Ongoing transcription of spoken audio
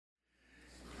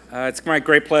It's my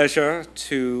great pleasure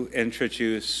to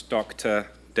introduce Dr.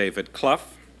 David Clough,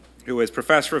 who is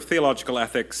Professor of Theological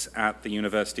Ethics at the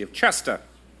University of Chester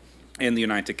in the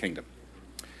United Kingdom.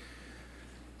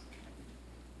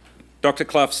 Dr.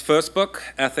 Clough's first book,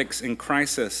 Ethics in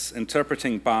Crisis,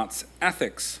 Interpreting Barth's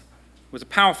Ethics, was a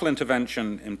powerful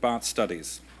intervention in Barth's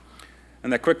studies,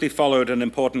 and there quickly followed an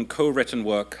important co-written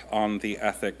work on the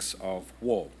ethics of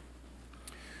war.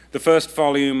 The first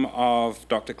volume of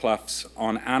Dr. Clough's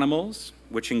On Animals,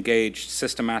 which engaged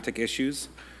systematic issues,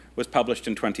 was published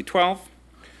in 2012.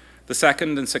 The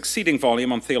second and succeeding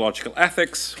volume on theological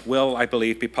ethics will, I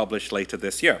believe, be published later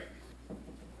this year.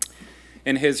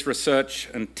 In his research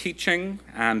and teaching,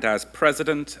 and as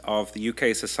president of the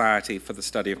UK Society for the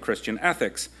Study of Christian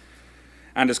Ethics,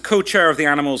 and as co-chair of the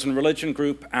Animals and Religion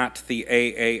group at the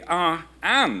AAR,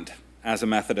 and as a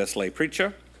Methodist lay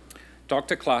preacher,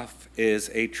 Dr. Clough is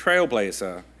a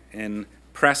trailblazer in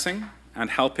pressing and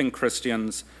helping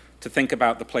Christians to think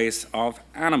about the place of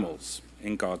animals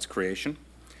in God's creation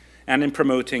and in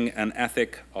promoting an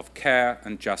ethic of care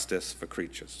and justice for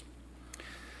creatures.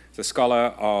 He's a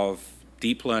scholar of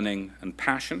deep learning and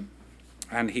passion,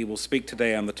 and he will speak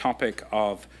today on the topic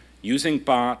of using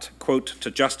Barth, quote, to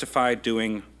justify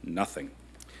doing nothing.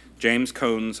 James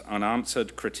Cone's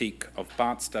unanswered critique of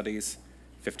Barth studies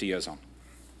 50 years on.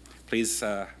 Please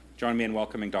join me in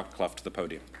welcoming Dr. Clough to the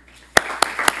podium.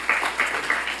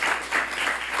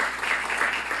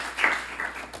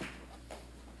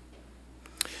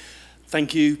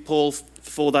 Thank you, Paul,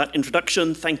 for that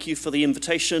introduction. Thank you for the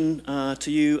invitation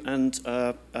to you, and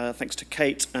thanks to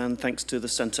Kate, and thanks to the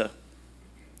Centre.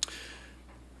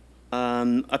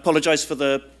 I apologise for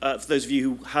those of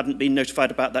you who hadn't been notified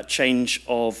about that change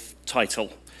of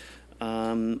title.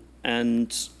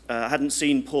 I hadn't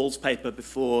seen Paul's paper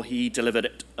before he delivered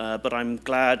it, but I'm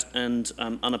glad and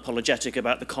unapologetic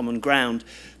about the common ground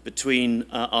between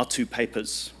our two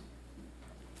papers.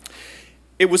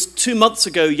 It was 2 months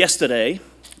ago yesterday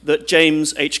that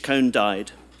James H. Cone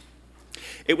died.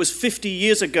 It was 50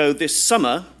 years ago this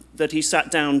summer that he sat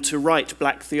down to write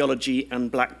Black Theology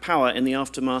and Black Power in the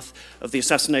aftermath of the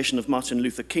assassination of Martin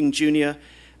Luther King Jr.,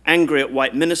 angry at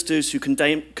white ministers who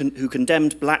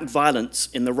condemned black violence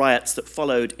in the riots that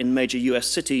followed in major US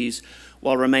cities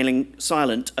while remaining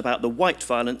silent about the white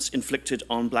violence inflicted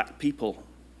on black people.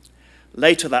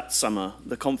 Later that summer,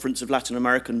 the Conference of Latin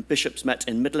American Bishops met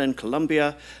in Midland,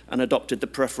 Columbia, and adopted the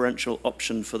preferential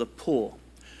option for the poor.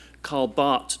 Karl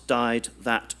Barth died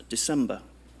that December.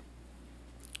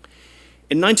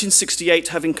 In 1968,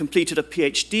 having completed a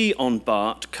PhD on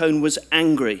Barth, Cone was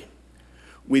angry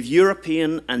with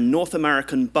European and North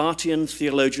American Barthian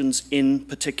theologians in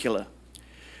particular,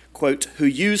 quote, who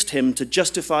used him to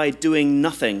justify doing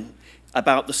nothing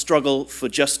about the struggle for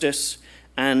justice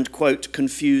and, quote,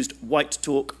 confused white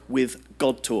talk with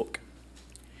God talk.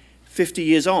 50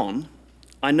 years on,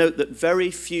 I note that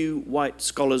very few white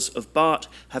scholars of Barth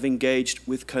have engaged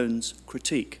with Cone's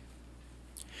critique.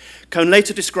 Cone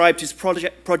later described his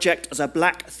project as a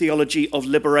black theology of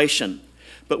liberation,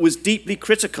 but was deeply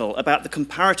critical about the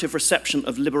comparative reception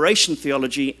of liberation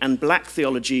theology and black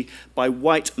theology by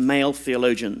white male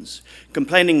theologians,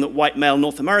 complaining that white male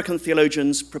North American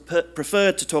theologians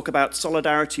preferred to talk about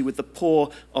solidarity with the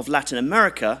poor of Latin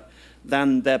America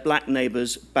than their black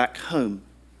neighbors back home.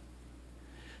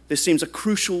 This seems a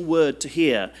crucial word to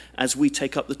hear as we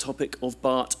take up the topic of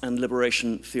Barth and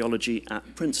liberation theology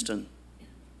at Princeton.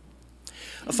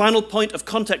 A final point of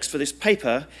context for this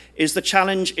paper is the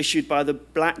challenge issued by the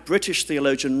black British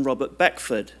theologian Robert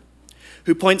Beckford,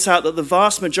 who points out that the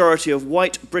vast majority of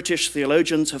white British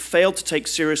theologians have failed to take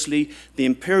seriously the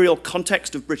imperial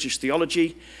context of British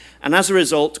theology, and as a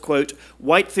result, quote,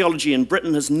 white theology in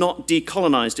Britain has not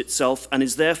decolonized itself and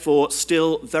is therefore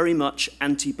still very much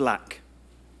anti-black.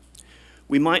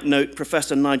 We might note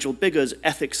Professor Nigel Biggar's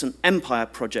Ethics and Empire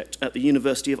project at the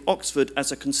University of Oxford as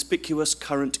a conspicuous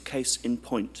current case in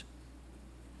point.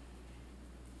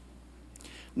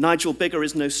 Nigel Biggar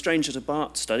is no stranger to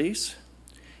Barth studies,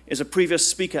 is a previous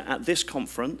speaker at this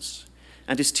conference,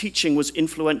 and his teaching was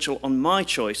influential on my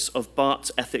choice of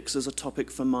Barth's ethics as a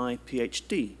topic for my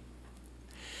PhD.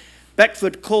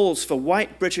 Beckford calls for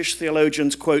white British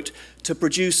theologians, quote, to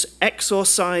produce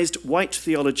exorcised white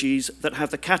theologies that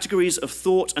have the categories of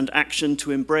thought and action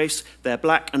to embrace their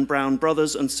black and brown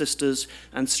brothers and sisters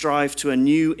and strive to a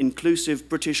new, inclusive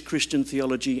British Christian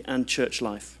theology and church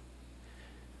life.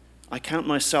 I count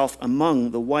myself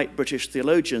among the white British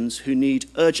theologians who need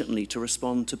urgently to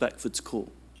respond to Beckford's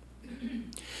call.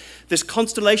 This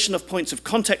constellation of points of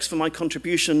context for my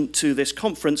contribution to this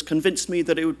conference convinced me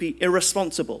that it would be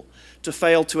irresponsible to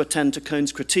fail to attend to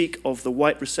Cone's critique of the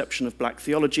white reception of black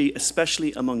theology,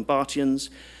 especially among Barthians,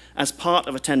 as part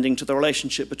of attending to the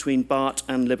relationship between Barth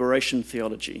and liberation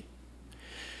theology.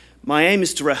 My aim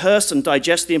is to rehearse and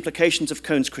digest the implications of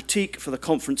Cone's critique for the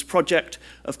conference project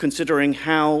of considering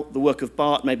how the work of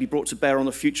Barth may be brought to bear on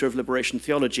the future of liberation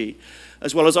theology,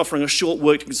 as well as offering a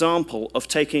short-worked example of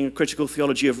taking a critical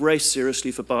theology of race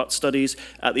seriously for Barth studies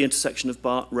at the intersection of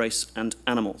Barth, race, and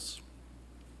animals.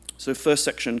 So first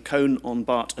section, Cone on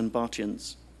Barth and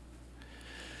Barthians.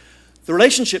 The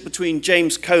relationship between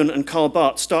James Cone and Karl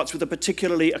Barth starts with a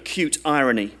particularly acute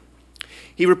irony.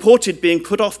 He reported being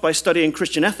put off by studying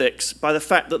Christian ethics by the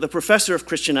fact that the professor of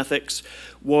Christian ethics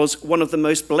was one of the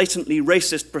most blatantly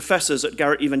racist professors at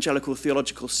Garrett Evangelical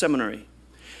Theological Seminary.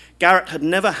 Garrett had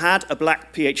never had a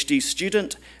black PhD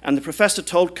student, and the professor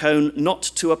told Cone not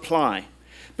to apply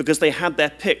because they had their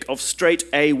pick of straight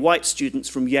A white students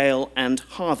from Yale and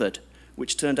Harvard,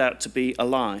 which turned out to be a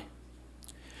lie.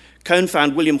 Cone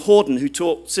found William Horden, who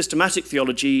taught systematic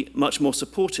theology, much more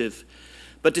supportive,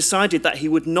 but decided that he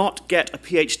would not get a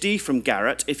PhD from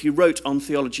Garrett if he wrote on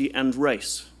theology and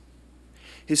race.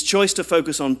 His choice to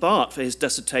focus on Barth for his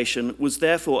dissertation was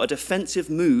therefore a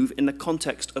defensive move in the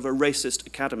context of a racist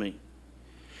academy.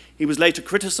 He was later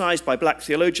criticized by black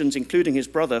theologians, including his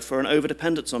brother, for an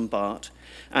overdependence on Barth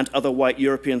and other white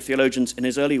European theologians in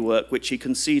his early work, which he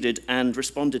conceded and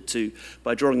responded to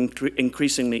by drawing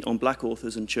increasingly on black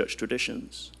authors and church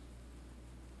traditions.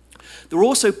 There were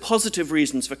also positive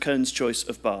reasons for Cone's choice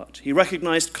of Barth. He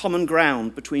recognized common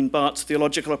ground between Barth's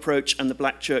theological approach and the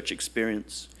black church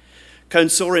experience. Cone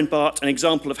saw in Barth an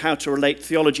example of how to relate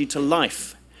theology to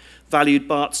life, valued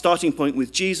Barth's starting point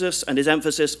with Jesus and his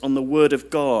emphasis on the word of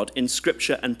God in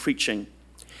scripture and preaching.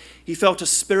 He felt a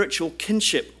spiritual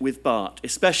kinship with Barth,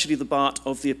 especially the Barth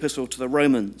of the Epistle to the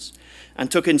Romans, and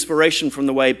took inspiration from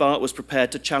the way Barth was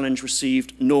prepared to challenge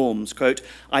received norms. Quote,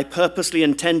 "I purposely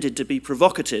intended to be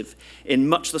provocative in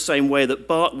much the same way that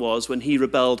Barth was when he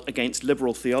rebelled against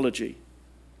liberal theology."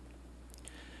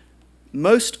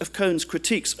 Most of Cone's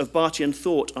critiques of Barthian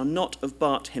thought are not of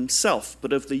Barth himself,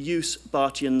 but of the use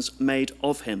Barthians made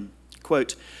of him.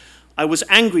 Quote, "I was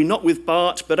angry not with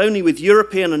Barth, but only with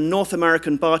European and North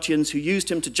American Barthians who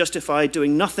used him to justify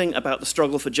doing nothing about the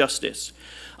struggle for justice.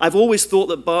 I've always thought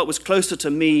that Barth was closer to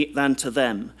me than to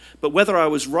them. But whether I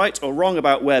was right or wrong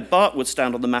about where Barth would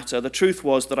stand on the matter, the truth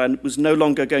was that I was no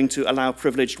longer going to allow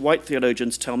privileged white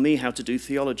theologians tell me how to do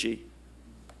theology."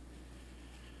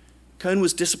 Cone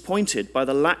was disappointed by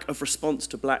the lack of response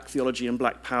to black theology and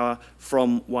black power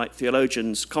from white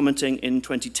theologians, commenting in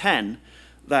 2010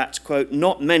 that, quote,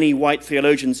 "Not many white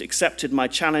theologians accepted my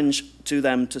challenge to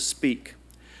them to speak.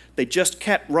 They just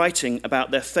kept writing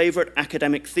about their favorite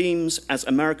academic themes as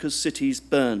America's cities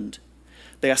burned.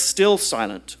 They are still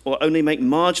silent or only make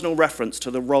marginal reference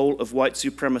to the role of white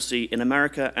supremacy in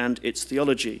America and its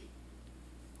theology."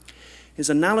 His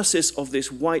analysis of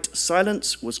this white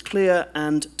silence was clear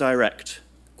and direct.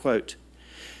 Quote,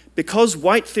 "Because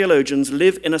white theologians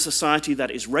live in a society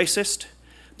that is racist,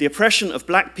 the oppression of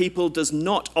black people does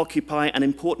not occupy an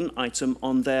important item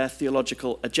on their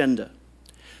theological agenda.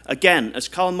 Again, as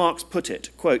Karl Marx put it,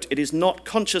 quote, "It is not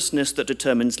consciousness that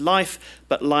determines life,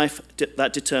 but life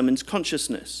that determines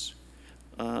consciousness,"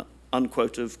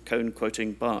 unquote of Cone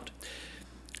quoting Barth.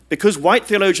 "Because white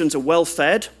theologians are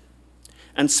well-fed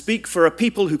and speak for a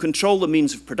people who control the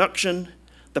means of production,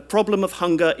 the problem of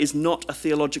hunger is not a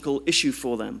theological issue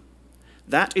for them.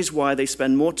 That is why they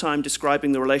spend more time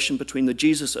describing the relation between the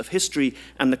Jesus of history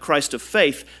and the Christ of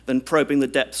faith than probing the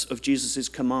depths of Jesus'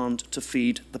 command to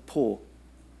feed the poor."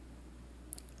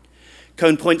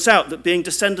 Cone points out that being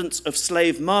descendants of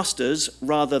slave masters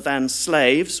rather than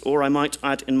slaves, or I might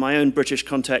add in my own British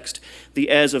context, the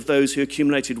heirs of those who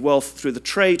accumulated wealth through the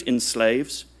trade in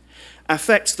slaves,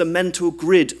 affects the mental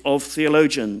grid of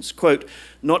theologians. Quote,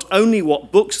 "Not only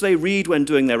what books they read when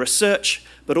doing their research,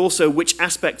 but also which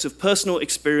aspects of personal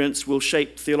experience will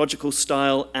shape theological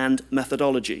style and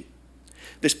methodology.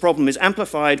 This problem is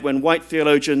amplified when white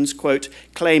theologians, quote,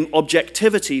 claim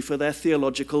objectivity for their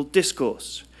theological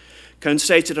discourse." Cone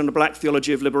stated in A Black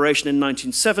Theology of Liberation in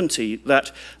 1970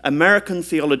 that American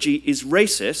theology is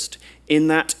racist in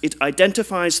that it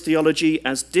identifies theology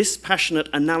as dispassionate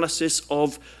analysis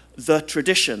of the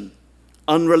tradition,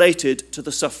 unrelated to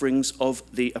the sufferings of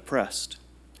the oppressed.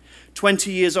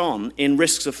 20 years on, in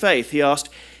Risks of Faith, he asked,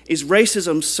 "Is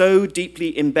racism so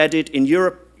deeply embedded in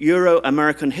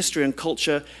Euro-American history and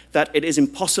culture that it is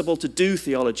impossible to do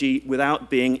theology without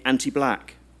being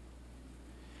anti-black?"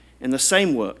 In the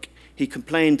same work, he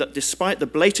complained that despite the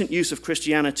blatant use of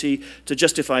Christianity to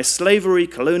justify slavery,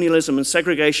 colonialism, and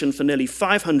segregation for nearly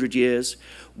 500 years,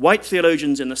 white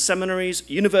theologians in the seminaries,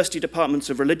 university departments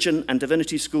of religion and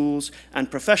divinity schools,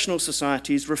 and professional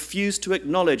societies refused to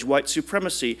acknowledge white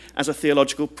supremacy as a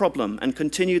theological problem and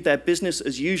continued their business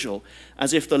as usual,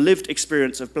 as if the lived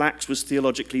experience of blacks was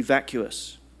theologically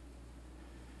vacuous.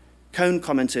 Cone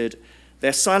commented,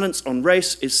 "Their silence on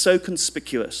race is so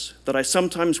conspicuous that I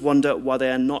sometimes wonder why they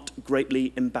are not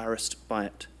greatly embarrassed by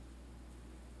it."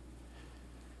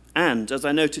 And, as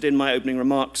I noted in my opening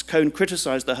remarks, Cone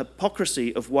criticized the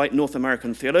hypocrisy of white North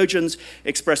American theologians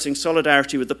expressing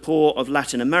solidarity with the poor of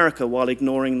Latin America while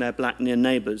ignoring their black near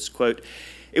neighbors. Quote,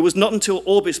 "It was not until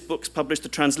Orbis Books published the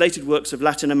translated works of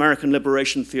Latin American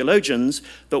liberation theologians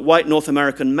that white North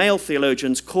American male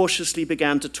theologians cautiously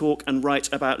began to talk and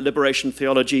write about liberation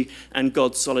theology and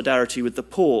God's solidarity with the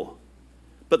poor.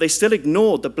 But they still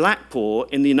ignored the black poor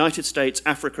in the United States,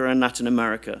 Africa, and Latin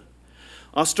America.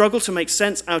 Our struggle to make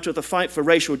sense out of the fight for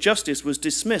racial justice was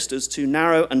dismissed as too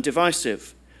narrow and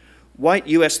divisive. White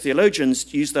US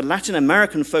theologians used the Latin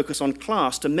American focus on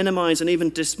class to minimize and even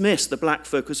dismiss the black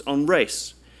focus on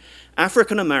race.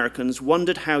 African Americans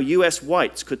wondered how US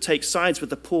whites could take sides with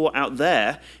the poor out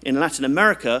there in Latin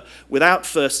America without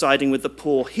first siding with the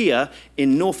poor here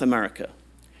in North America.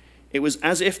 It was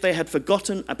as if they had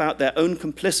forgotten about their own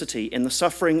complicity in the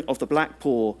suffering of the black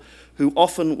poor, who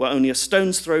often were only a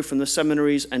stone's throw from the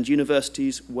seminaries and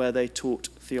universities where they taught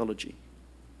theology."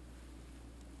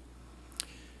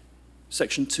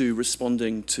 Section 2,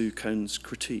 responding to Cone's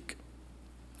critique.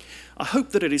 I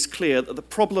hope that it is clear that the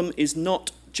problem is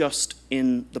not just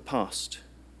in the past.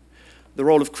 The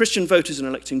role of Christian voters in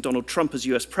electing Donald Trump as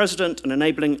US president and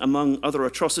enabling, among other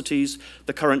atrocities,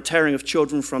 the current tearing of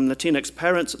children from Latinx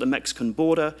parents at the Mexican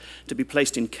border to be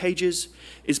placed in cages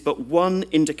is but one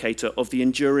indicator of the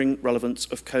enduring relevance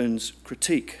of Cone's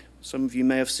critique. Some of you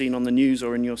may have seen on the news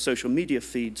or in your social media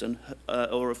feeds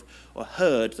or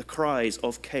heard the cries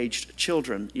of caged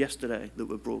children yesterday that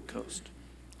were broadcast.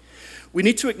 We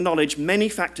need to acknowledge many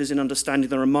factors in understanding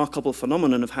the remarkable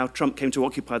phenomenon of how Trump came to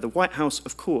occupy the White House,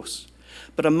 of course.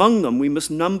 But among them, we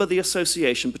must number the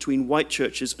association between white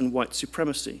churches and white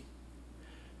supremacy.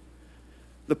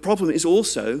 The problem is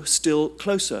also still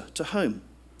closer to home.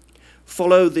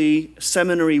 Follow the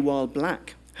Seminary While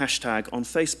Black hashtag on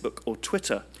Facebook or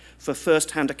Twitter for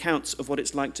first-hand accounts of what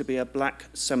it's like to be a black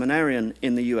seminarian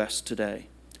in the US today.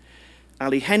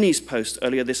 Ali Henny's post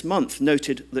earlier this month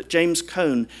noted that James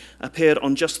Cone appeared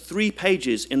on just 3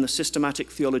 pages in the systematic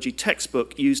theology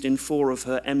textbook used in 4 of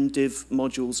her MDiv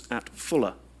modules at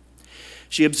Fuller.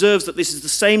 She observes that this is the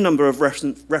same number of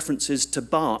references to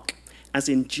Bach as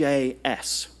in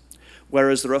JS,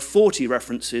 whereas there are 40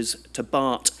 references to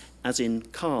Bart as in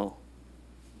Carl.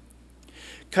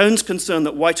 Cone's concern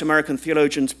that white American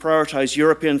theologians prioritize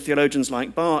European theologians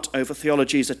like Barth over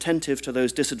theologies attentive to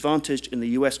those disadvantaged in the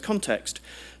US context,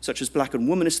 such as black and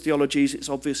womanist theologies, is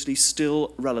obviously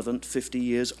still relevant 50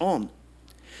 years on.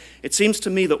 It seems to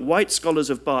me that white scholars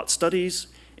of Barth studies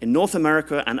in North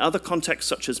America and other contexts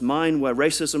such as mine, where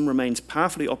racism remains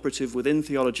powerfully operative within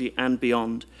theology and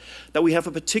beyond, that we have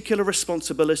a particular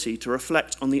responsibility to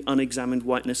reflect on the unexamined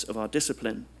whiteness of our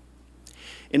discipline.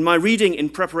 In my reading in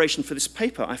preparation for this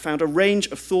paper, I found a range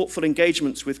of thoughtful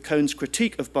engagements with Cone's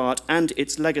critique of Barth and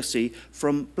its legacy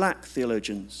from black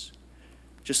theologians.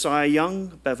 Josiah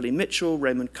Young, Beverly Mitchell,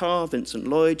 Raymond Carr, Vincent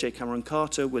Lloyd, J. Cameron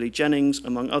Carter, Willie Jennings,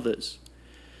 among others.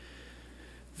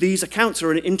 These accounts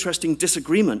are an interesting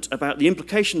disagreement about the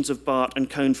implications of Barth and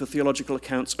Cone for theological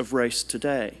accounts of race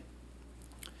today.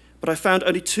 But I found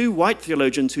only 2 white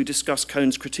theologians who discuss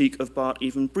Cone's critique of Barth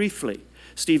even briefly.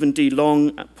 Stephen D.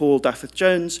 Long, Paul Daffeth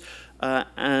Jones,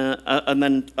 and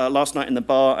then last night in the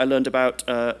bar I learned about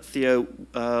Theo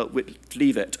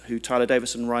Whitleavitt, who Tyler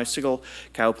Davison and Rai Sigel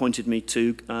Cow pointed me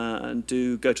to, and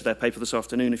do go to their paper this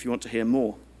afternoon if you want to hear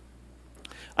more.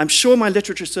 I'm sure my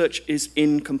literature search is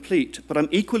incomplete, but I'm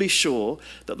equally sure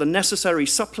that the necessary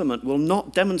supplement will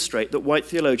not demonstrate that white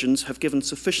theologians have given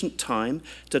sufficient time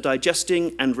to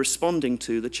digesting and responding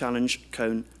to the challenge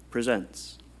Cone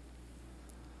presents.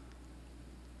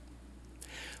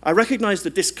 I recognize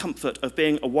the discomfort of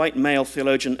being a white male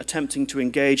theologian attempting to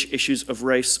engage issues of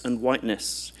race and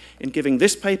whiteness. In giving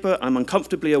this paper, I'm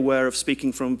uncomfortably aware of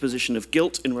speaking from a position of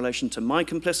guilt in relation to my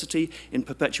complicity in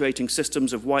perpetuating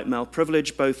systems of white male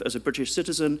privilege, both as a British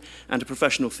citizen and a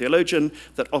professional theologian,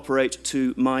 that operate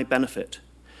to my benefit.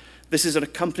 This is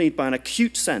accompanied by an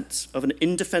acute sense of an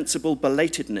indefensible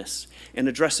belatedness in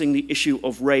addressing the issue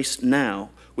of race now,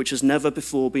 which has never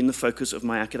before been the focus of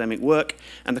my academic work,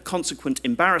 and the consequent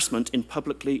embarrassment in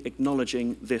publicly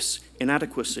acknowledging this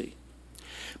inadequacy.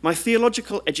 My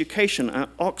theological education at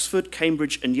Oxford,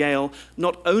 Cambridge, and Yale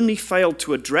not only failed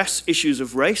to address issues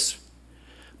of race,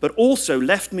 but also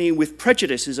left me with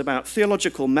prejudices about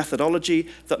theological methodology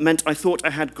that meant I thought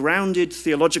I had grounded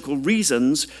theological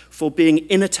reasons for being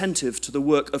inattentive to the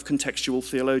work of contextual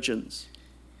theologians.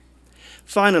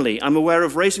 Finally, I'm aware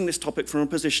of raising this topic from a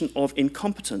position of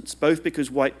incompetence, both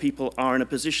because white people are in a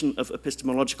position of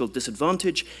epistemological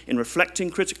disadvantage in reflecting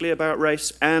critically about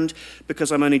race, and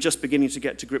because I'm only just beginning to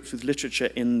get to grips with literature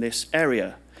in this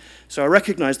area. So I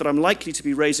recognize that I'm likely to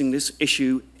be raising this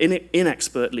issue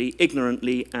inexpertly,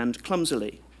 ignorantly, and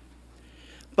clumsily.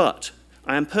 But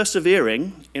I am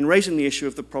persevering in raising the issue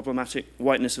of the problematic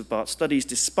whiteness of Barth's studies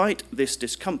despite this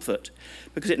discomfort,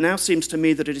 because it now seems to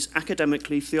me that it is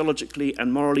academically, theologically,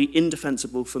 and morally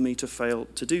indefensible for me to fail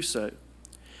to do so.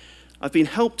 I've been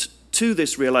helped to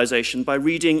this realization by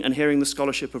reading and hearing the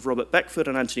scholarship of Robert Beckford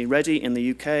and Anthony Reddy in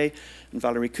the UK, and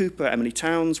Valerie Cooper, Emily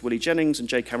Towns, Willie Jennings, and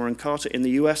J. Cameron Carter in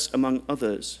the US, among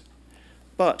others.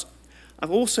 But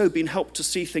I've also been helped to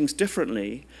see things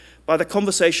differently by the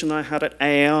conversation I had at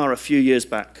AAR a few years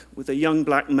back with a young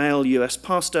black male US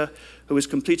pastor who was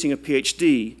completing a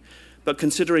PhD, but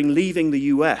considering leaving the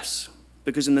US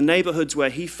because in the neighborhoods where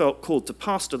he felt called to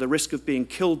pastor, the risk of being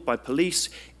killed by police,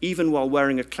 even while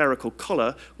wearing a clerical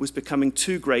collar, was becoming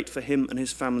too great for him and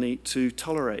his family to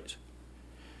tolerate.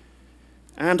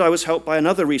 And I was helped by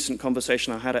another recent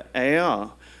conversation I had at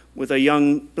AAR with a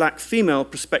young black female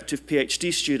prospective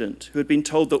PhD student who had been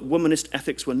told that womanist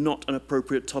ethics were not an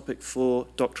appropriate topic for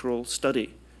doctoral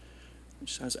study,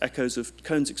 which has echoes of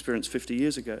Cohn's experience 50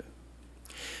 years ago.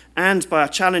 And by a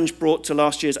challenge brought to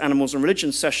last year's Animals and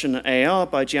Religion session at AAR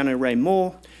by Gianna Ray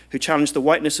Moore, who challenged the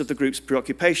whiteness of the group's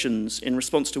preoccupations, in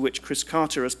response to which Chris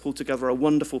Carter has pulled together a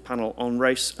wonderful panel on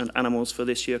race and animals for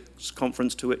this year's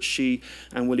conference, to which she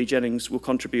and Willie Jennings will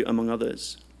contribute, among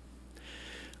others.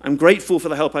 I'm grateful for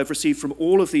the help I've received from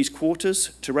all of these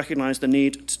quarters to recognize the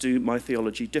need to do my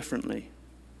theology differently.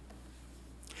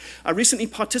 I recently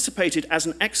participated as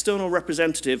an external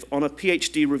representative on a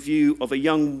PhD review of a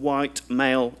young white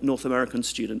male North American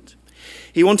student.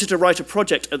 He wanted to write a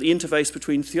project at the interface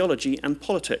between theology and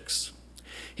politics.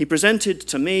 He presented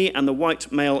to me and the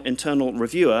white male internal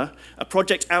reviewer a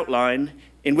project outline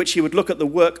in which he would look at the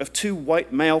work of two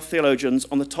white male theologians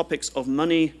on the topics of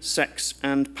money, sex,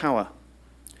 and power.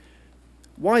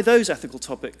 Why those ethical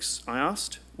topics, I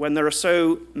asked, when there are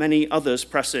so many others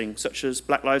pressing, such as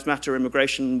Black Lives Matter,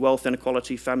 immigration, wealth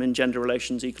inequality, famine, gender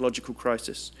relations, ecological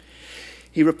crisis?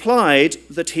 He replied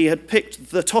that he had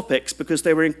picked the topics because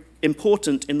they were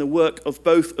important in the work of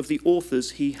both of the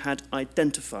authors he had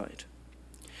identified.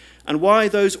 And why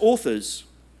those authors?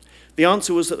 The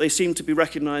answer was that they seemed to be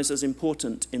recognized as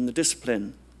important in the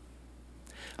discipline.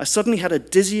 I suddenly had a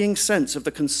dizzying sense of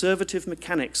the conservative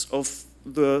mechanics of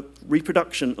the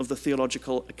reproduction of the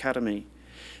theological academy,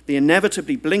 the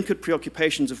inevitably blinkered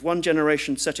preoccupations of one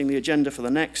generation setting the agenda for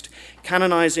the next,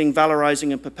 canonizing,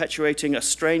 valorizing, and perpetuating a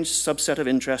strange subset of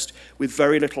interest with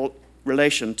very little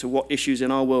relation to what issues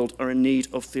in our world are in need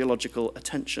of theological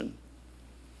attention.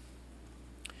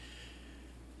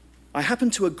 I happen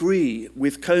to agree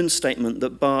with Cohn's statement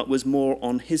that Barth was more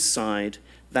on his side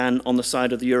than on the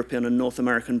side of the European and North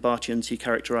American Barthians he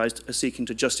characterized as seeking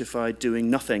to justify doing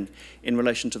nothing in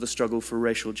relation to the struggle for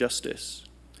racial justice.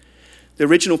 The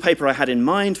original paper I had in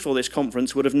mind for this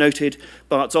conference would have noted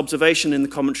Barth's observation in the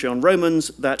commentary on Romans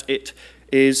that it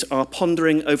is our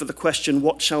pondering over the question,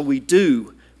 what shall we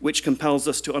do, which compels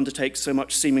us to undertake so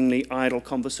much seemingly idle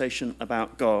conversation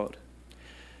about God.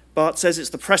 Barth says it's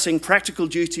the pressing practical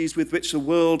duties with which the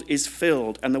world is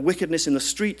filled and the wickedness in the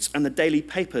streets and the daily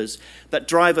papers that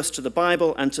drive us to the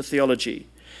Bible and to theology.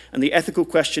 And the ethical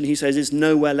question, he says, is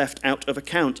nowhere left out of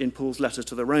account in Paul's letter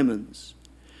to the Romans.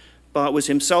 Barth was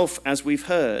himself, as we've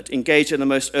heard, engaged in the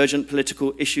most urgent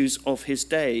political issues of his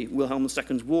day: Wilhelm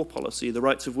II's war policy, the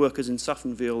rights of workers in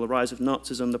Sachsenwil, the rise of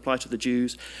Nazism, the plight of the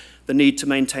Jews, the need to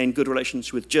maintain good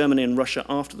relations with Germany and Russia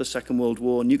after the Second World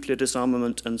War, nuclear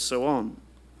disarmament, and so on.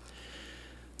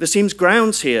 There seems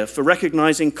grounds here for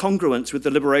recognizing congruence with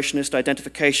the liberationist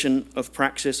identification of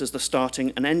praxis as the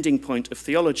starting and ending point of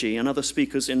theology, and other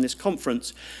speakers in this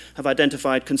conference have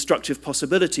identified constructive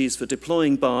possibilities for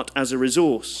deploying Barth as a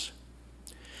resource.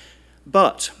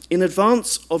 But in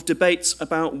advance of debates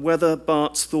about whether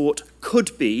Barth's thought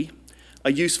could be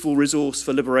a useful resource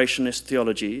for liberationist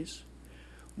theologies,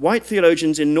 white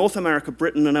theologians in North America,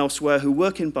 Britain, and elsewhere who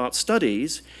work in Barth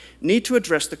studies need to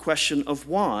address the question of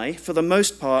why, for the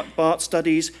most part, Barth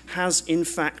studies has in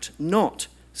fact not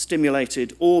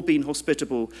stimulated or been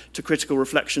hospitable to critical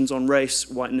reflections on race,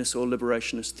 whiteness, or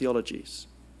liberationist theologies.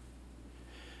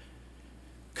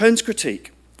 Cohn's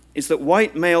critique is that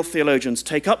white male theologians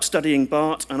take up studying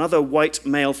Barth and other white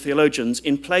male theologians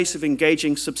in place of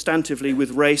engaging substantively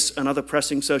with race and other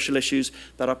pressing social issues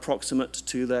that are proximate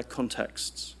to their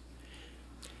contexts.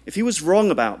 If he was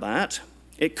wrong about that,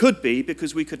 it could be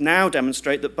because we could now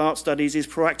demonstrate that Barth Studies is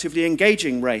proactively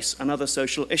engaging race and other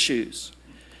social issues.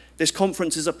 This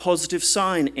conference is a positive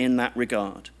sign in that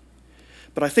regard.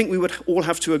 But I think we would all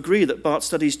have to agree that Barth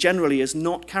Studies generally is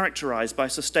not characterized by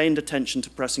sustained attention to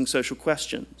pressing social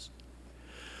questions.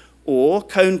 Or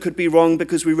Cone could be wrong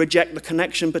because we reject the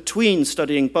connection between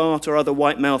studying Barth or other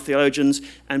white male theologians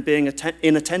and being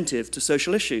inattentive to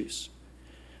social issues.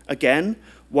 Again,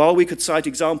 while we could cite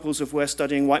examples of where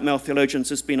studying white male theologians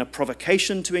has been a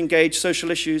provocation to engage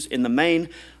social issues in the main,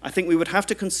 I think we would have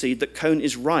to concede that Cone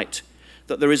is right,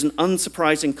 that there is an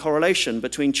unsurprising correlation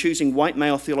between choosing white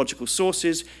male theological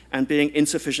sources and being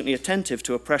insufficiently attentive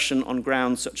to oppression on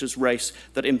grounds such as race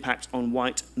that impact on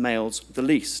white males the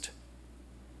least.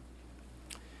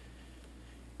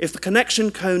 If the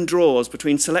connection Cone draws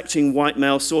between selecting white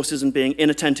male sources and being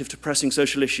inattentive to pressing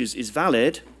social issues is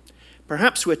valid,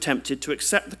 perhaps we're tempted to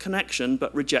accept the connection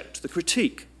but reject the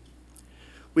critique.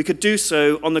 We could do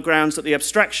so on the grounds that the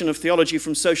abstraction of theology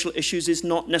from social issues is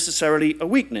not necessarily a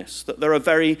weakness, that there are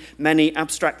very many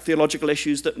abstract theological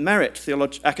issues that merit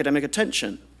academic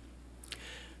attention.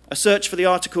 A search for the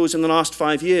articles in the last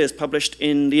 5 years published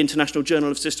in the International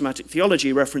Journal of Systematic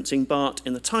Theology referencing Barth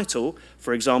in the title,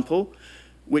 for example,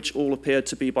 which all appeared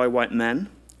to be by white men,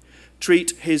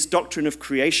 treat his doctrine of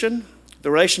creation,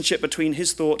 the relationship between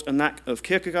his thought and that of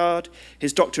Kierkegaard,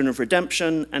 his doctrine of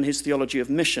redemption, and his theology of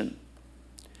mission.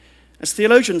 As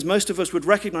theologians, most of us would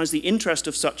recognize the interest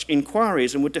of such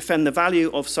inquiries and would defend the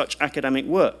value of such academic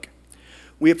work.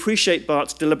 We appreciate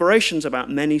Barth's deliberations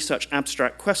about many such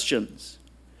abstract questions.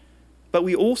 But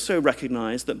we also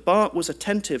recognize that Barth was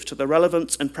attentive to the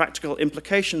relevance and practical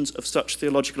implications of such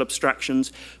theological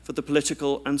abstractions for the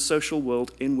political and social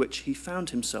world in which he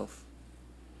found himself.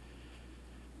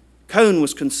 Cone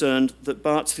was concerned that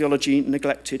Barth's theology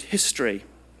neglected history.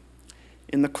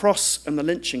 In The Cross and the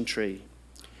Lynching Tree,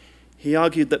 he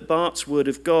argued that Barth's word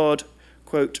of God,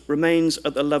 quote, remains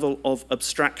at the level of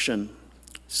abstraction,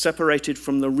 separated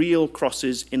from the real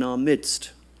crosses in our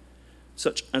midst,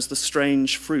 such as the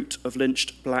strange fruit of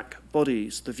lynched black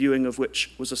bodies, the viewing of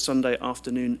which was a Sunday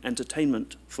afternoon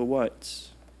entertainment for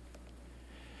whites.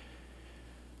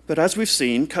 But as we've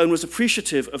seen, Cone was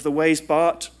appreciative of the ways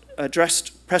Barth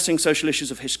addressed pressing social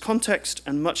issues of his context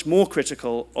and much more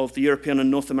critical of the European and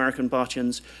North American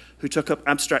Barthians who took up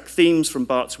abstract themes from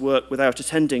Barth's work without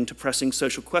attending to pressing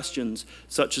social questions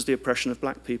such as the oppression of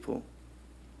black people.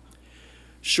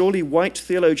 Surely white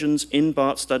theologians in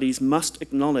Barth Studies must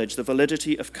acknowledge the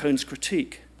validity of Cone's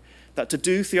critique, that to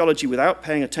do theology without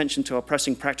paying attention to our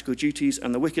pressing practical duties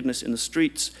and the wickedness in the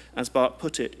streets, as Barth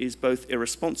put it, is both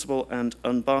irresponsible and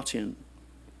un-Barthian.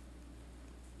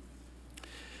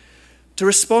 To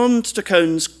respond to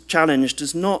Cone's challenge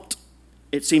does not,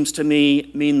 it seems to me,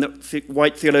 mean that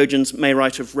white theologians may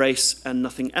write of race and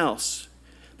nothing else.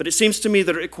 But it seems to me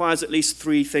that it requires at least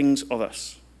 3 things of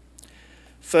us.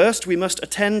 First, we must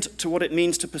attend to what it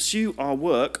means to pursue our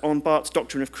work on Barth's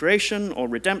doctrine of creation or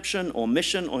redemption or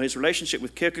mission or his relationship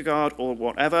with Kierkegaard or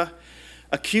whatever,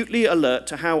 acutely alert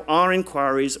to how our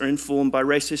inquiries are informed by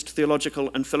racist theological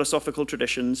and philosophical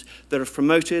traditions that have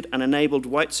promoted and enabled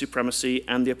white supremacy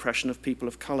and the oppression of people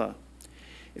of color.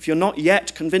 If you're not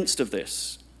yet convinced of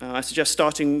this, I suggest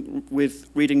starting with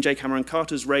reading J. Cameron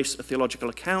Carter's Race, A Theological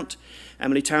Account,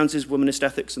 Emily Towns's Womanist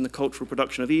Ethics and the Cultural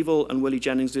Production of Evil, and Willie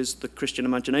Jennings's The Christian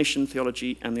Imagination,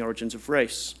 Theology and the Origins of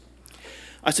Race.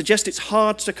 I suggest it's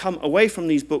hard to come away from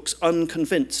these books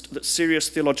unconvinced that serious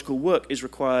theological work is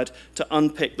required to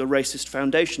unpick the racist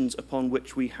foundations upon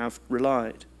which we have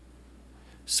relied.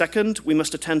 Second, we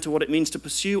must attend to what it means to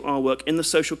pursue our work in the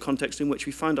social context in which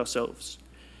we find ourselves.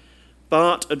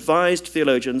 Barth advised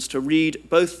theologians to read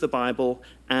both the Bible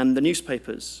and the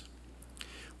newspapers.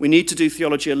 We need to do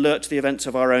theology alert to the events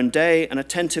of our own day and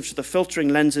attentive to the filtering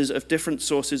lenses of different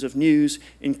sources of news,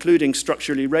 including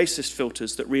structurally racist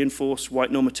filters that reinforce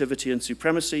white normativity and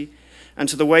supremacy, and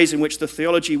to the ways in which the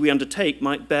theology we undertake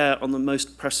might bear on the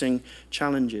most pressing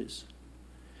challenges.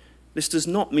 This does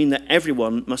not mean that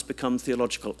everyone must become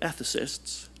theological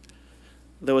ethicists.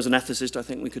 Though as an ethicist, I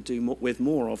think we could do with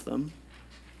more of them.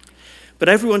 But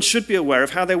everyone should be aware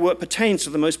of how their work pertains to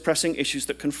the most pressing issues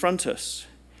that confront us.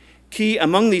 Key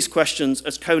among these questions,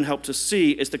 as Cone helped us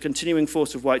see, is the continuing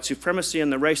force of white supremacy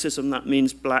and the racism that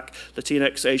means Black,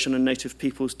 Latinx, Asian, and Native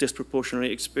peoples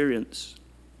disproportionately experience.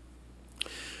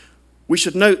 We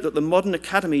should note that the modern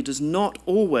academy does not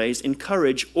always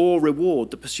encourage or reward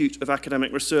the pursuit of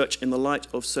academic research in the light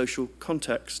of social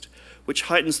context, which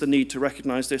heightens the need to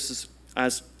recognize this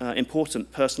as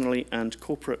important personally and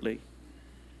corporately.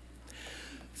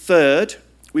 Third,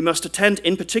 we must attend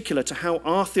in particular to how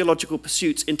our theological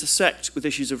pursuits intersect with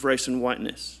issues of race and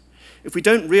whiteness. If we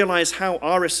don't realize how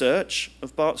our research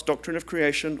of Barth's doctrine of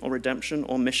creation or redemption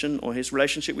or mission or his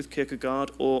relationship with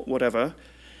Kierkegaard or whatever,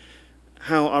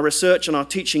 how our research and our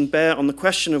teaching bear on the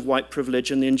question of white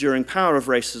privilege and the enduring power of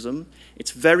racism,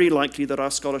 it's very likely that our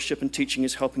scholarship and teaching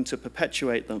is helping to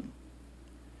perpetuate them.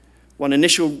 One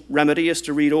initial remedy is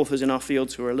to read authors in our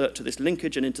fields who are alert to this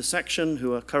linkage and intersection,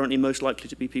 who are currently most likely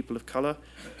to be people of color.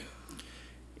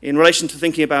 In relation to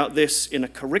thinking about this in a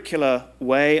curricular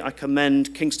way, I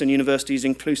commend Kingston University's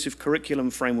inclusive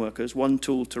curriculum framework as one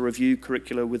tool to review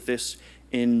curricula with this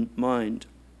in mind.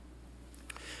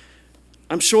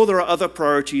 I'm sure there are other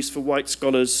priorities for white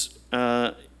scholars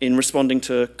in responding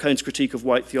to Cohn's critique of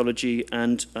white theology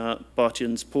and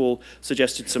Barthian's. Paul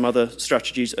suggested some other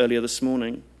strategies earlier this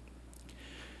morning.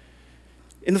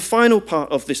 In the final part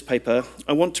of this paper,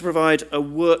 I want to provide a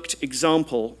worked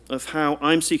example of how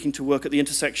I'm seeking to work at the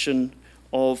intersection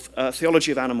of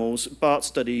theology of animals, Barth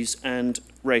studies, and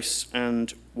race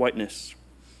and whiteness.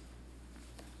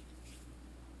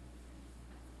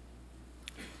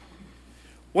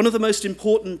 One of the most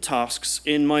important tasks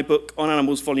in my book On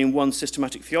Animals, Volume 1,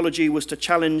 Systematic Theology, was to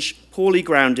challenge poorly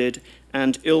grounded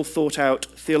and ill-thought-out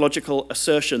theological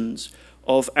assertions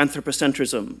of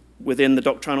anthropocentrism within the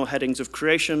doctrinal headings of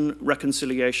creation,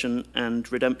 reconciliation,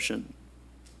 and redemption.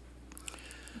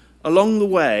 Along the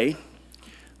way,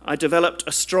 I developed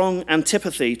a strong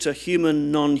antipathy to human,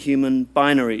 non-human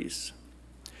binaries.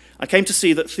 I came to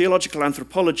see that theological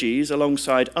anthropologies,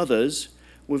 alongside others,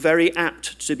 were very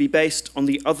apt to be based on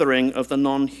the othering of the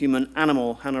non-human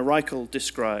animal Hannah Reichel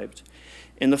described,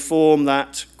 in the form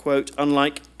that, quote,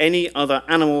 unlike any other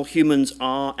animal, humans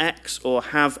are X or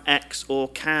have X or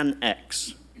can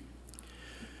X.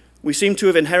 We seem to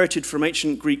have inherited from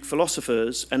ancient Greek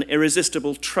philosophers an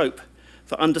irresistible trope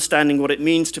for understanding what it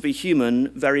means to be human,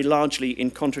 very largely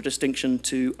in contradistinction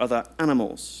to other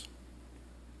animals.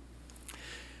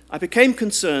 I became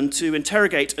concerned to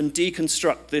interrogate and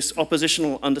deconstruct this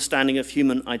oppositional understanding of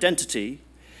human identity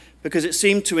because it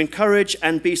seemed to encourage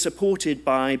and be supported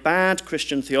by bad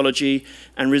Christian theology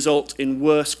and result in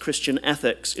worse Christian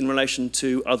ethics in relation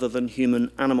to other than human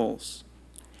animals.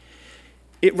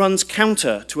 It runs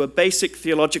counter to a basic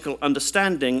theological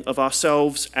understanding of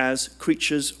ourselves as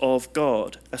creatures of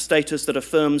God, a status that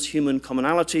affirms human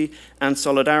commonality and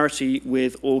solidarity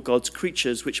with all God's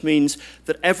creatures, which means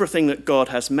that everything that God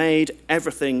has made,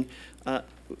 everything that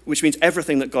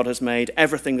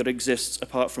exists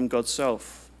apart from God's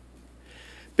self.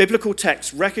 Biblical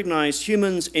texts recognize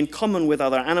humans in common with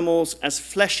other animals as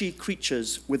fleshy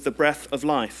creatures with the breath of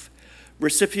life,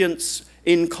 recipients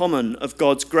in common of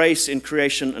God's grace in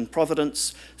creation and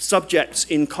providence, subjects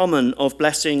in common of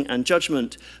blessing and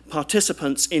judgment,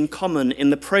 participants in common in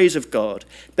the praise of God,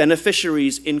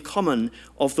 beneficiaries in common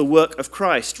of the work of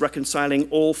Christ, reconciling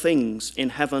all things in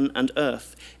heaven and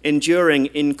earth, enduring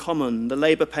in common the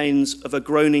labor pains of a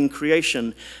groaning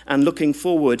creation, and looking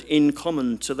forward in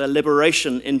common to their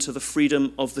liberation into the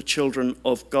freedom of the children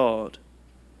of God.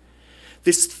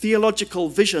 This theological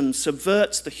vision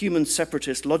subverts the human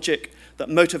separatist logic that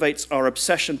motivates our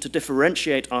obsession to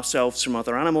differentiate ourselves from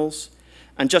other animals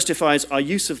and justifies our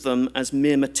use of them as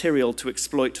mere material to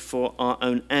exploit for our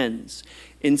own ends.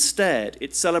 Instead,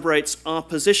 it celebrates our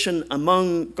position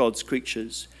among God's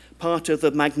creatures, part of the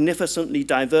magnificently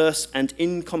diverse and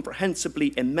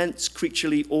incomprehensibly immense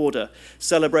creaturely order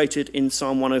celebrated in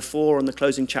Psalm 104 and the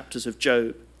closing chapters of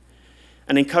Job,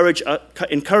 and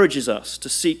encourages us to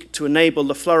seek to enable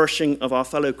the flourishing of our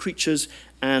fellow creatures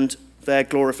and their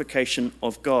glorification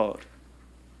of God.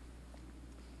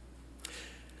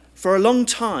 For a long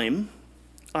time,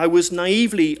 I was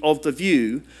naively of the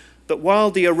view that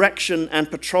while the erection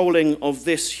and patrolling of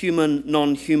this human,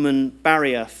 non-human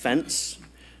barrier fence,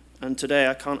 and today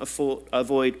I can't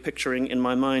avoid picturing in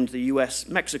my mind the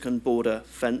US-Mexican border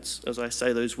fence as I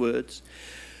say those words,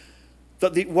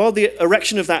 that while the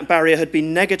erection of that barrier had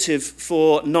been negative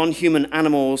for non-human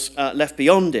animals left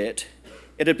beyond it,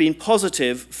 it had been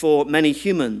positive for many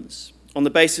humans on the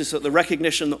basis that the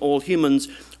recognition that all humans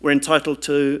were entitled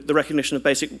to the recognition of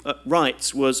basic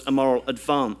rights was a moral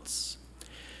advance.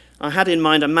 I had in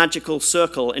mind a magical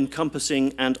circle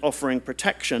encompassing and offering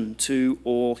protection to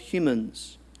all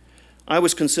humans. I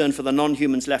was concerned for the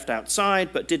non-humans left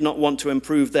outside, but did not want to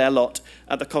improve their lot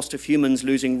at the cost of humans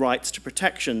losing rights to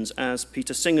protections, as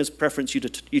Peter Singer's preference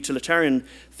utilitarian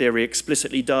theory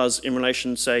explicitly does in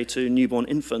relation, say, to newborn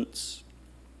infants.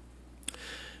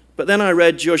 But then I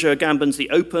read Giorgio Agamben's The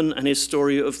Open and his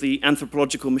story of the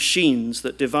anthropological machines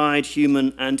that divide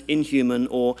human and inhuman,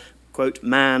 or, quote,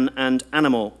 man and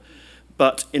animal,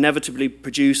 but inevitably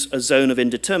produce a zone of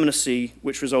indeterminacy,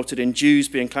 which resulted in Jews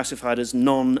being classified as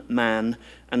non-man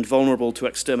and vulnerable to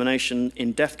extermination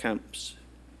in death camps.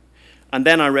 And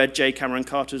then I read J. Cameron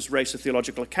Carter's Race, a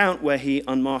Theological Account, where he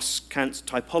unmasks Kant's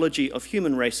typology of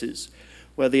human races,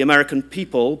 where the American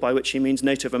people, by which he means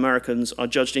Native Americans, are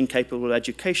judged incapable of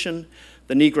education,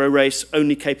 the Negro race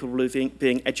only capable of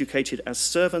being educated as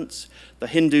servants, the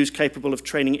Hindus capable of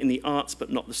training in the arts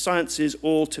but not the sciences,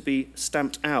 all to be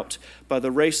stamped out by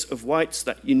the race of whites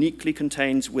that uniquely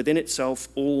contains within itself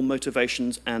all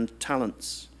motivations and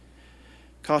talents.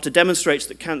 Carter demonstrates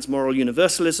that Kant's moral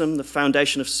universalism, the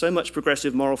foundation of so much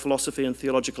progressive moral philosophy and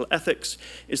theological ethics,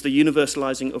 is the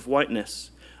universalizing of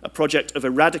whiteness, a project of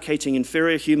eradicating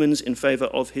inferior humans in favor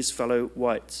of his fellow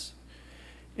whites.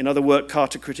 In other work,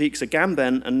 Carter critiques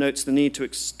Agamben and notes the need to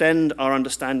extend our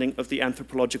understanding of the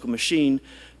anthropological machine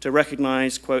to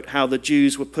recognize, quote, how the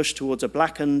Jews were pushed towards a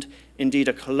blackened, indeed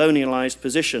a colonialized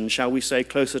position, shall we say,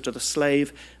 closer to the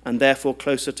slave and therefore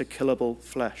closer to killable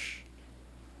flesh.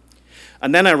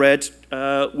 And then I read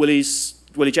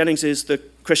Willie Jennings's The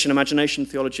Christian Imagination,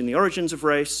 Theology and the Origins of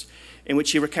Race, in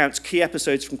which he recounts key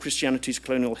episodes from Christianity's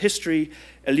colonial history,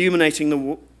 illuminating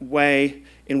the way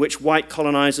in which white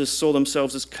colonizers saw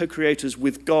themselves as co-creators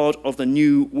with God of the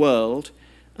new world,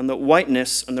 and that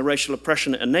whiteness and the racial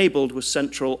oppression it enabled was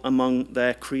central among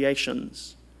their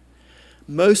creations.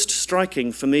 Most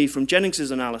striking for me from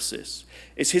Jennings's analysis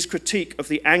is his critique of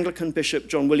the Anglican bishop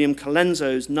John William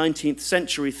Colenso's 19th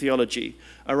century theology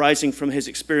arising from his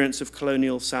experience of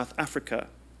colonial South Africa.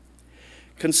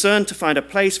 Concerned to find a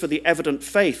place for the evident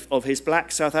faith of his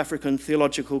black South African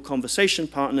theological conversation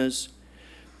partners,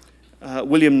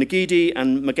 William Ngidi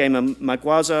and Magema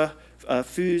Magwaza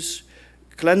Fuse,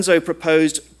 Colenso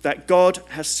proposed that God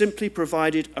has simply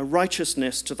provided a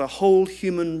righteousness to the whole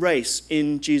human race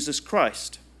in Jesus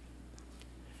Christ.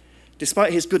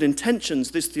 Despite his good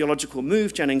intentions, this theological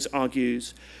move, Jennings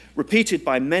argues, repeated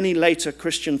by many later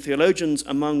Christian theologians,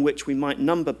 among which we might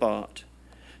number Barth,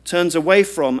 turns away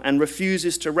from and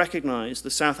refuses to recognize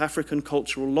the South African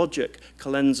cultural logic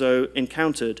Colenso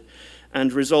encountered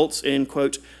and results in,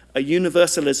 quote, a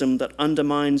universalism that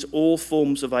undermines all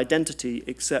forms of identity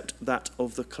except that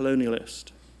of the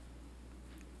colonialist.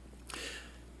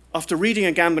 After reading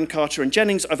Agamben, Carter, and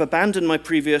Jennings, I've abandoned my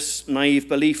previous naive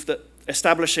belief that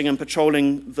establishing and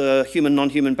patrolling the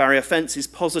human-non-human barrier fence is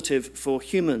positive for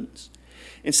humans.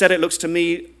 Instead, it looks to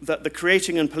me that the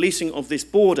creating and policing of this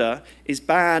border is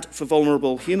bad for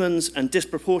vulnerable humans and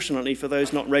disproportionately for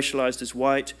those not racialized as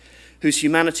white, whose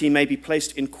humanity may be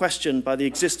placed in question by the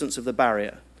existence of the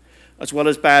barrier, as well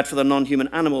as bad for the non-human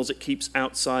animals it keeps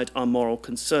outside our moral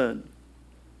concern.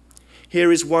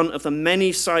 Here is one of the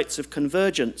many sites of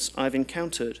convergence I've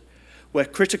encountered, where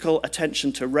critical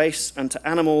attention to race and to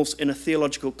animals in a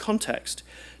theological context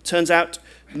turns out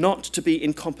not to be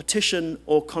in competition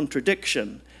or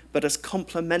contradiction, but as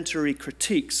complementary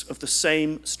critiques of the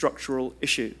same structural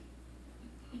issue.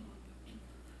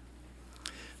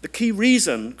 The key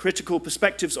reason critical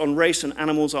perspectives on race and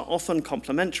animals are often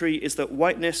complementary is that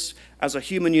whiteness as a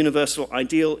human universal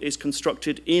ideal is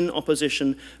constructed in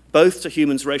opposition both to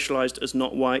humans racialized as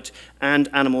not white and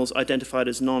animals identified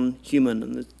as non-human,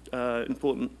 and the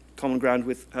important common ground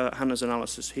with Hannah's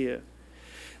analysis here.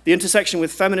 The intersection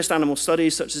with feminist animal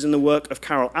studies, such as in the work of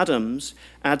Carol Adams,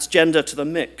 adds gender to the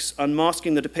mix,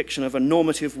 unmasking the depiction of a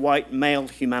normative white male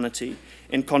humanity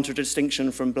in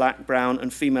contradistinction from black, brown,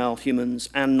 and female humans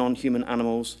and non-human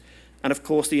animals. And of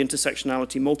course, the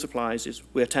intersectionality multiplies as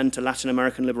we attend to Latin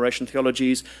American liberation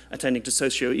theologies, attending to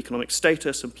socio-economic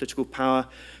status and political power,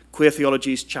 queer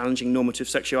theologies challenging normative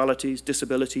sexualities,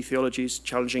 disability theologies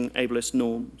challenging ableist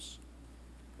norms.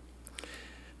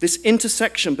 This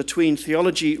intersection between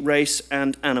theology, race,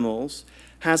 and animals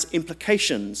has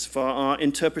implications for our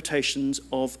interpretations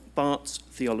of Barth's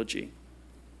theology.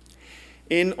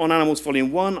 In On Animals,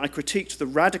 Volume 1, I critiqued the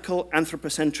radical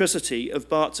anthropocentricity of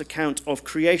Barth's account of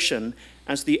creation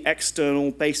as the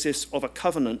external basis of a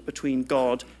covenant between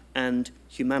God and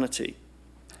humanity.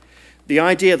 The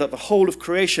idea that the whole of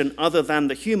creation other than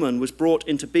the human was brought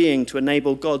into being to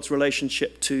enable God's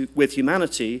relationship with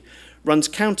humanity runs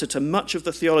counter to much of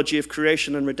the theology of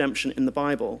creation and redemption in the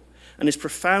Bible and is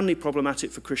profoundly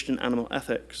problematic for Christian animal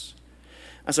ethics.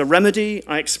 As a remedy,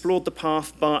 I explored the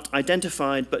path Barth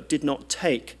identified but did not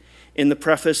take in the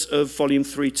preface of Volume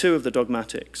 3.2 of the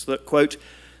Dogmatics, that, quote,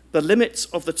 "The limits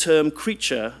of the term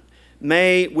creature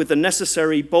may, with the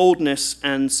necessary boldness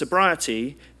and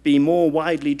sobriety, be more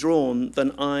widely drawn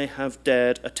than I have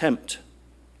dared attempt."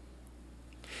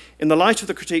 In the light of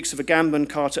the critiques of Agamben,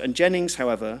 Carter, and Jennings,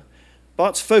 however,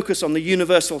 Barth's focus on the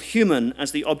universal human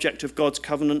as the object of God's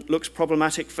covenant looks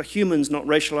problematic for humans not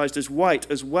racialized as white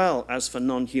as well as for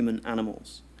non-human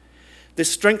animals. This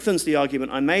strengthens the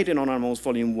argument I made in On Animals,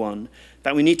 Volume 1,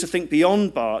 that we need to think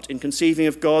beyond Barth in conceiving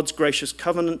of God's gracious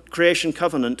creation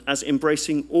covenant as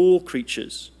embracing all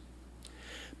creatures.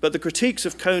 But the critiques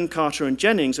of Cone, Carter, and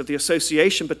Jennings of the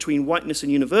association between whiteness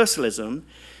and universalism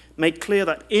made clear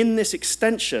that in this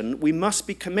extension, we must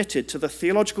be committed to the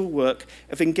theological work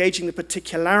of engaging the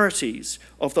particularities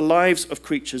of the lives of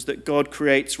creatures that God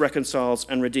creates, reconciles,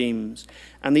 and redeems,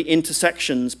 and the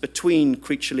intersections between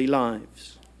creaturely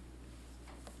lives.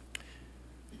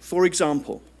 For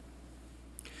example,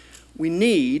 we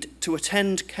need to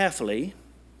attend carefully,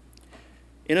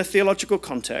 in a theological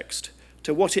context,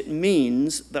 to what it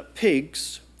means that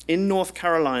pigs in North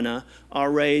Carolina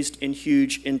are raised in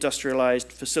huge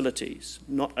industrialized facilities.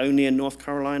 Not only in North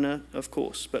Carolina, of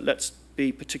course, but let's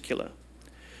be particular.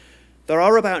 There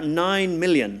are about 9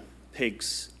 million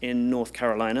pigs in North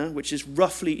Carolina, which is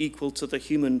roughly equal to the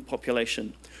human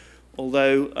population,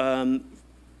 although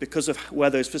because of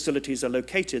where those facilities are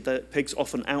located, the pigs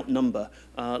often outnumber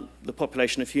the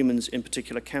population of humans in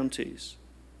particular counties.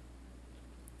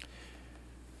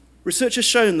 Research has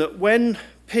shown that when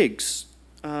pigs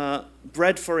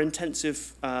bred for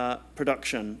intensive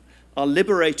production are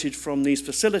liberated from these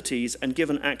facilities and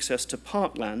given access to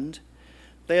parkland,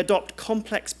 they adopt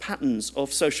complex patterns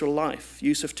of social life,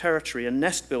 use of territory and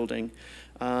nest building,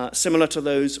 similar to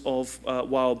those of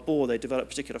wild boar. They develop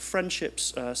particular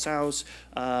friendships. Sows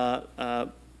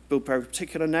build very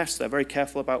particular nests. They're very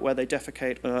careful about where they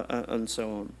defecate and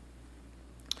so on.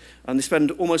 And they spend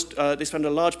a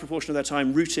large proportion of their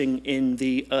time rooting in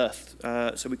the earth,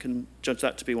 so we can judge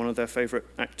that to be one of their favorite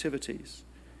activities.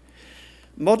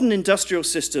 Modern industrial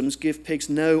systems give pigs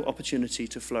no opportunity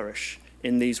to flourish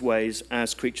in these ways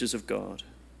as creatures of God.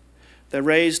 They're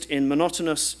raised in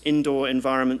monotonous indoor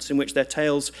environments in which their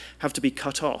tails have to be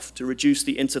cut off to reduce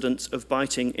the incidence of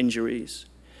biting injuries.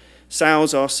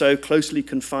 Sows are so closely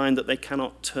confined that they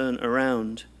cannot turn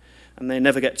around, and they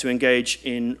never get to engage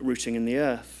in rooting in the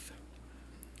earth.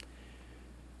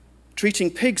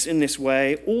 Treating pigs in this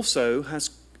way also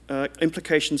has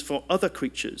implications for other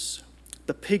creatures.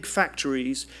 The pig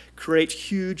factories create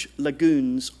huge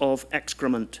lagoons of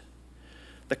excrement,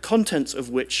 the contents of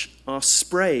which are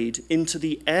sprayed into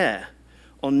the air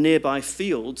on nearby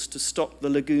fields to stop the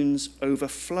lagoons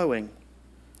overflowing,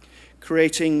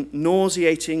 creating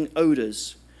nauseating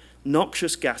odors,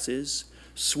 noxious gases,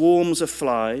 swarms of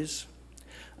flies,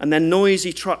 and then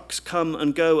noisy trucks come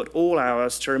and go at all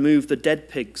hours to remove the dead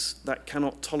pigs that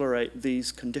cannot tolerate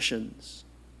these conditions.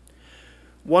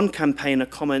 One campaigner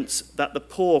comments that the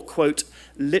poor, quote,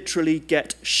 literally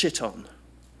get shit on.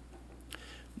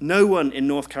 No one in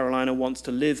North Carolina wants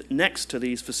to live next to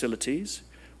these facilities,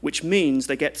 which means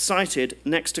they get sited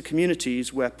next to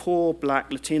communities where poor Black,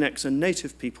 Latinx, and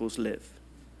Native peoples live.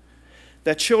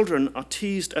 Their children are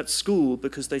teased at school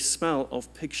because they smell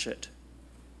of pig shit.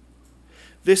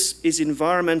 This is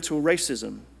environmental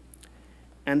racism,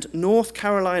 and North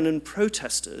Carolinian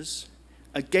protesters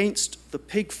against the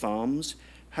pig farms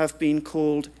have been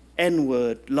called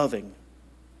N-word loving.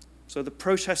 So the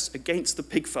protests against the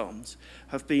pig farms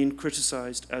have been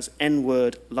criticized as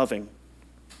N-word loving.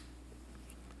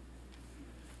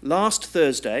 Last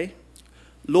Thursday,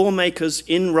 lawmakers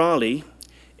in Raleigh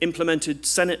implemented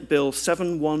Senate Bill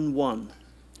 711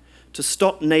 to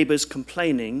stop neighbors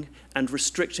complaining and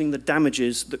restricting the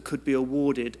damages that could be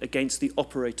awarded against the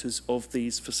operators of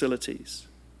these facilities.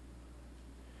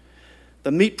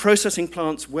 The meat processing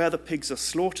plants where the pigs are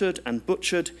slaughtered and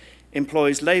butchered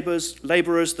employs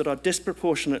laborers that are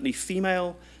disproportionately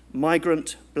female,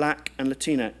 migrant, Black, and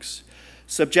Latinx,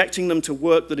 subjecting them to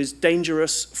work that is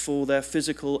dangerous for their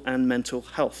physical and mental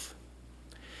health.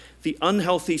 The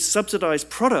unhealthy subsidized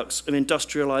products of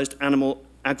industrialized animal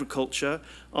agriculture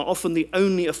are often the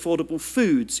only affordable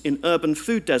foods in urban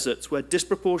food deserts where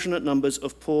disproportionate numbers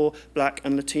of poor Black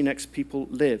and Latinx people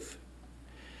live.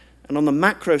 And on the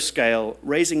macro scale,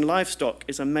 raising livestock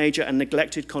is a major and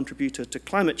neglected contributor to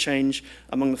climate change,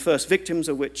 among the first victims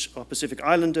of which are Pacific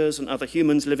Islanders and other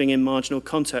humans living in marginal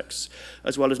contexts,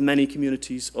 as well as many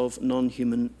communities of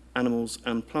non-human animals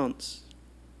and plants.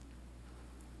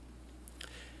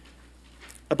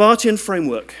 A Barthian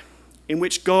framework in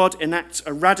which God enacts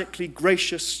a radically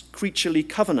gracious, creaturely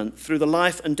covenant through the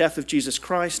life and death of Jesus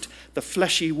Christ, the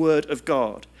fleshy Word of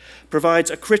God, provides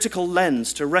a critical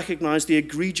lens to recognize the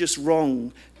egregious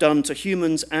wrong done to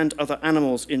humans and other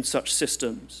animals in such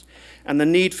systems, and the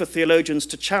need for theologians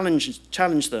to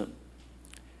challenge them.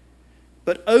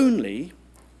 But only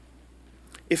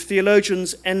if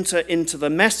theologians enter into the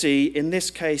messy, in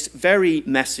this case very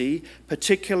messy,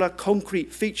 particular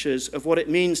concrete features of what it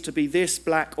means to be this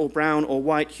black or brown or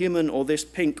white human or this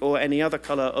pink or any other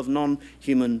color of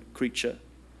non-human creature.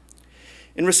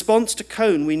 In response to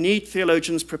Cone, we need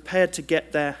theologians prepared to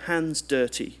get their hands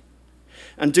dirty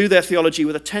and do their theology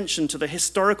with attention to the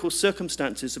historical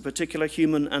circumstances of particular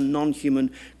human and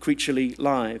non-human creaturely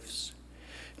lives.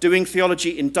 Doing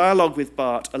theology in dialogue with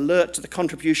Barth, alert to the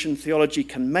contribution theology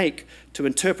can make to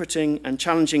interpreting and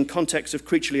challenging contexts of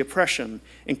creaturely oppression,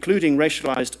 including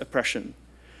racialized oppression,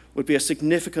 would be a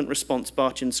significant response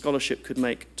Barthian scholarship could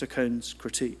make to Cone's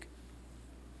critique.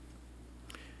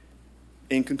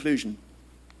 In conclusion,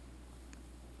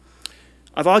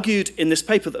 I've argued in this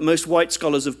paper that most white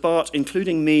scholars of Barth,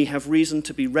 including me, have reason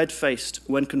to be red-faced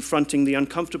when confronting the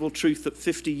uncomfortable truth that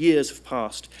 50 years have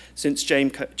passed since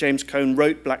James Cone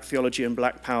wrote Black Theology and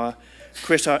Black Power,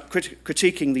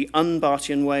 critiquing the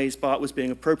un-Barthian ways Barth was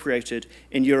being appropriated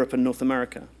in Europe and North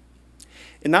America.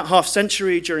 In that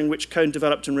half-century during which Cone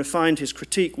developed and refined his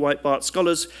critique, white Barth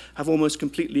scholars have almost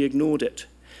completely ignored it.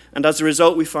 And as a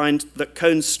result, we find that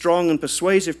Cone's strong and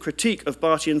persuasive critique of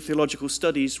Barthian theological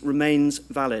studies remains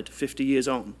valid 50 years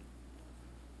on.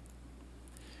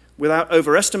 Without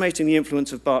overestimating the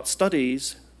influence of Barth's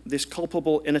studies, this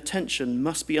culpable inattention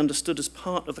must be understood as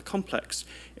part of the complex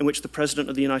in which the President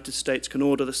of the United States can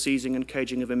order the seizing and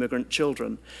caging of immigrant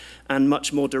children, and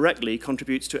much more directly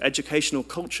contributes to educational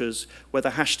cultures where the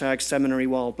hashtag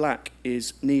 #SeminaryWhileBlack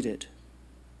is needed.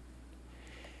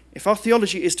 If our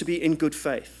theology is to be in good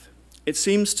faith, it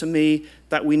seems to me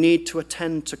that we need to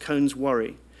attend to Cone's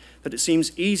worry, that it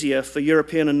seems easier for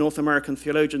European and North American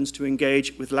theologians to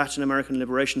engage with Latin American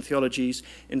liberation theologies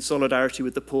in solidarity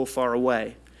with the poor far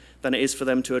away than it is for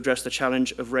them to address the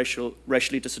challenge of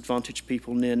racially disadvantaged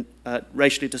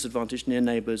near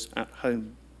neighbors at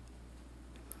home.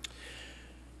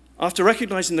 After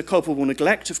recognizing the culpable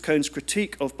neglect of Cone's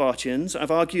critique of Barthians,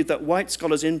 I've argued that white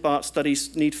scholars in Barth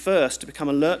studies need first to become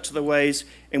alert to the ways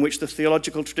in which the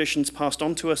theological traditions passed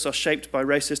on to us are shaped by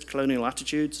racist colonial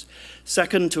attitudes.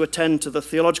 Second, to attend to the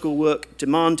theological work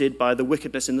demanded by the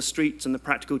wickedness in the streets and the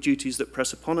practical duties that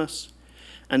press upon us.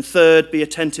 And third, be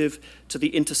attentive to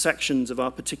the intersections of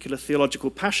our particular theological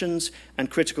passions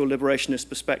and critical liberationist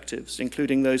perspectives,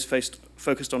 including those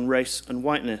focused on race and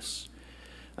whiteness.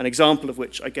 An example of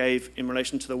which I gave in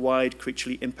relation to the wide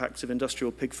creaturely impacts of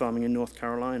industrial pig farming in North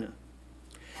Carolina.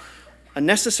 A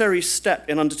necessary step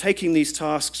in undertaking these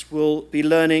tasks will be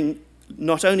learning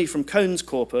not only from Cone's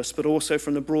corpus, but also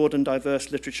from the broad and diverse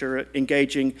literature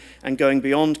engaging and going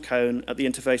beyond Cone at the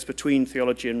interface between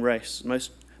theology and race,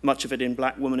 much of it in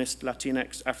Black, womanist,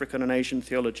 Latinx, African, and Asian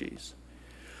theologies.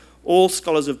 All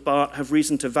scholars of Barth have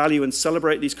reason to value and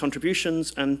celebrate these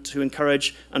contributions and to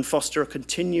encourage and foster a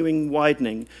continuing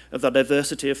widening of the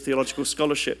diversity of theological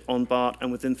scholarship on Barth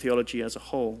and within theology as a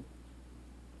whole.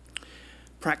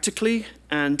 Practically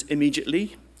and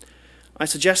immediately, I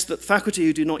suggest that faculty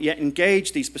who do not yet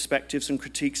engage these perspectives and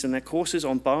critiques in their courses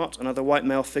on Barth and other white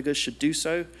male figures should do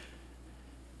so,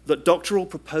 that doctoral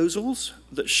proposals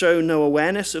that show no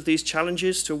awareness of these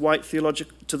challenges to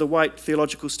the white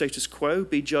theological status quo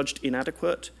be judged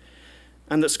inadequate,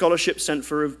 and that scholarship sent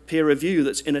for a peer review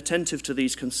that's inattentive to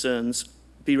these concerns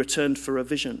be returned for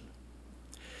revision.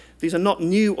 These are not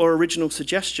new or original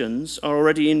suggestions, are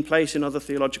already in place in other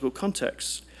theological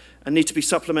contexts, and need to be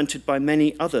supplemented by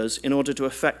many others in order to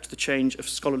effect the change of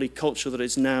scholarly culture that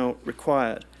is now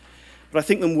required. But I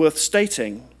think them worth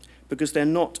stating, because they're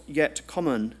not yet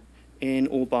common in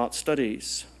all Barth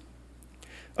studies.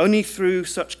 Only through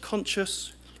such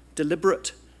conscious,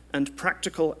 deliberate, and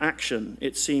practical action,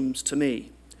 it seems to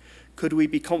me, could we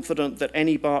be confident that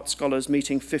any Barth scholars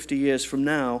meeting 50 years from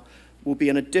now will be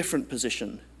in a different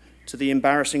position to the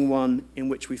embarrassing one in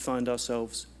which we find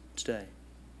ourselves today.